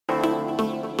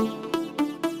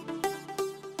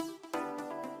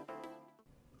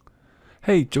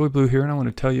Hey, Joey Blue here, and I want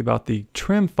to tell you about the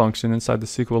trim function inside the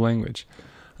SQL language.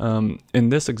 In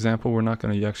this example, we're not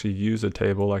going to actually use a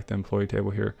table like the employee table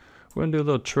here. We're going to do a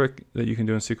little trick that you can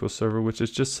do in SQL Server, which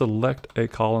is just select a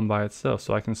column by itself.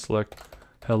 So I can select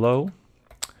hello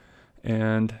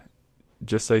and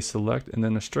just say select and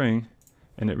then a string,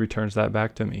 and it returns that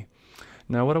back to me.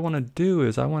 Now what I want to do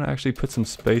is I want to actually put some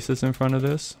spaces in front of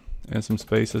this and some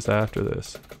spaces after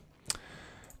this.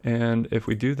 And if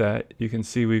we do that, you can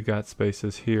see we've got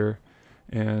spaces here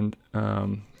and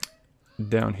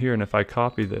down here. And if I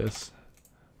copy this,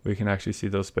 we can actually see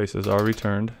those spaces are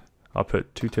returned. I'll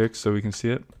put 2 ticks so we can see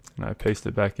it. And I paste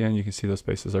it back in. You can see those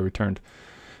spaces are returned.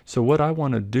 So what I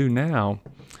want to do now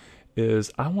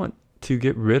is I want to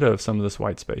get rid of some of this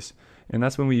white space. And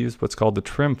that's when we use what's called the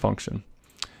trim function.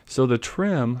 So the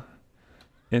trim,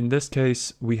 in this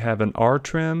case, we have an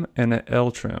Rtrim and an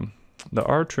Ltrim. The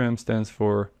Rtrim stands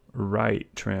for right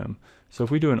trim. So if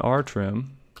we do an Rtrim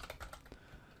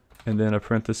and then a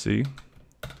parenthesis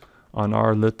on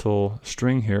our little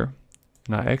string here,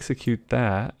 and I execute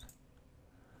that,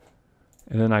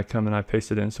 and then I come and I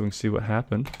paste it in so we can see what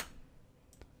happened.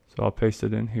 So I'll paste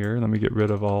it in here. Let me get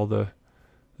rid of all the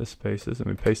spaces and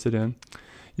we paste it in.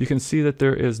 You can see that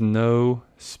there is no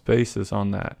spaces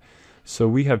on that. So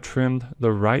we have trimmed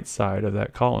the right side of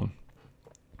that column.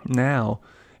 Now,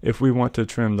 if we want to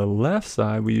trim the left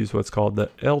side, we use what's called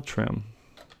the Ltrim.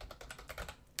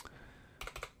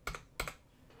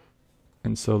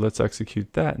 And so let's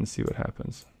execute that and see what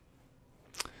happens.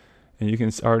 And you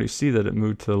can already see that it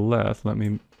moved to the left. Let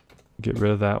me get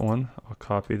rid of that one. I'll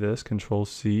copy this, Control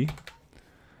C,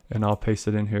 and I'll paste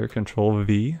it in here, Control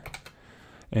V.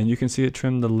 And you can see it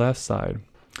trimmed the left side.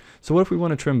 So what if we want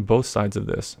to trim both sides of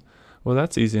this? Well,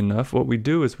 that's easy enough. What we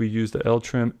do is we use the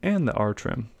Ltrim and the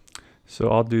Rtrim. So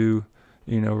I'll do,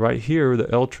 right here, the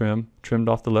Ltrim trimmed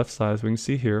off the left side, as we can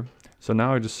see here. So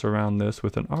now I just surround this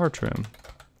with an Rtrim,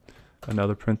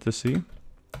 another parenthesis.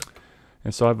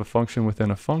 And so I have a function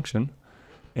within a function.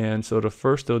 And so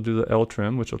first it'll do the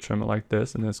Ltrim, which will trim it like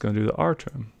this, and then it's going to do the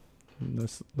Rtrim.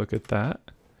 Let's look at that.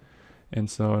 And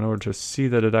so in order to see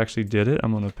that it actually did it,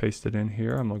 I'm going to paste it in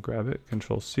here. I'm going to grab it,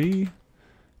 Control C,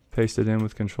 paste it in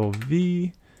with Control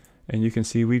V, and you can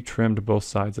see we've trimmed both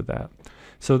sides of that.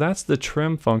 So that's the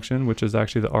trim function, which is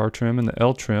actually the Rtrim and the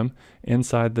Ltrim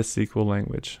inside the SQL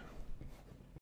language.